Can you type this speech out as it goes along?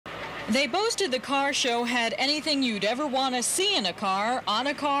They boasted the car show had anything you'd ever want to see in a car, on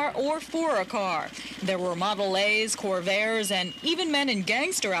a car, or for a car. There were Model A's, Corvairs, and even men in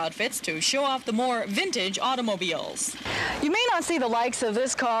gangster outfits to show off the more vintage automobiles. You may not see the likes of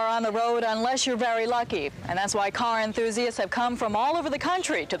this car on the road unless you're very lucky, and that's why car enthusiasts have come from all over the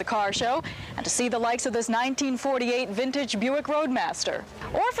country to the car show and to see the likes of this 1948 vintage Buick Roadmaster.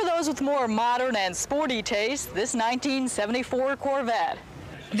 Or for those with more modern and sporty taste, this 1974 Corvette.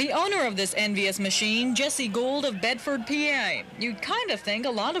 The owner of this envious machine, Jesse Gould of Bedford, PA. You'd kind of think a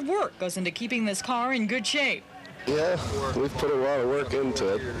lot of work goes into keeping this car in good shape. Yeah, we've put a lot of work into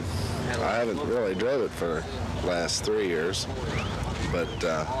it. I haven't really drove it for the last 3 years, but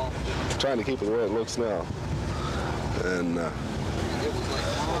trying to keep it the way it looks now. And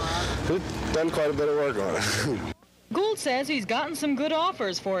we've done quite a bit of work on it. Gould says he's gotten some good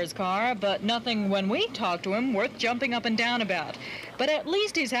offers for his car, but nothing when we talked to him worth jumping up and down about. But at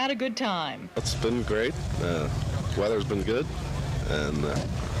least he's had a good time. It's been great. Weather's been good, and a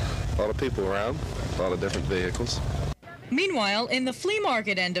lot of people around, a lot of different vehicles. Meanwhile, in the flea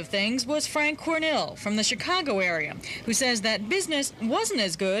market end of things was Frank Cornell from the Chicago area, who says that business wasn't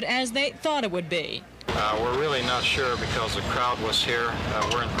as good as they thought it would be. We're really not sure because the crowd was here.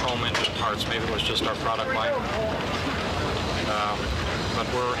 We're in chrome engine parts. Maybe it was just our product line. But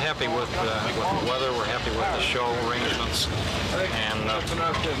we're happy with the weather. We're happy with the show arrangements. And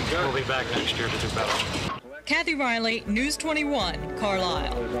we'll be back next year to do better. Kathy Riley, News 21,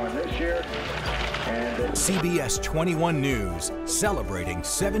 Carlisle. CBS 21 News, celebrating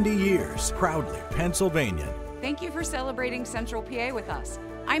 70 years, proudly Pennsylvania. Thank you for celebrating Central PA with us.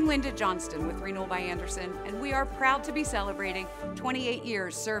 I'm Linda Johnston with Renewal by Andersen, and we are proud to be celebrating 28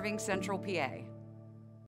 years serving Central PA.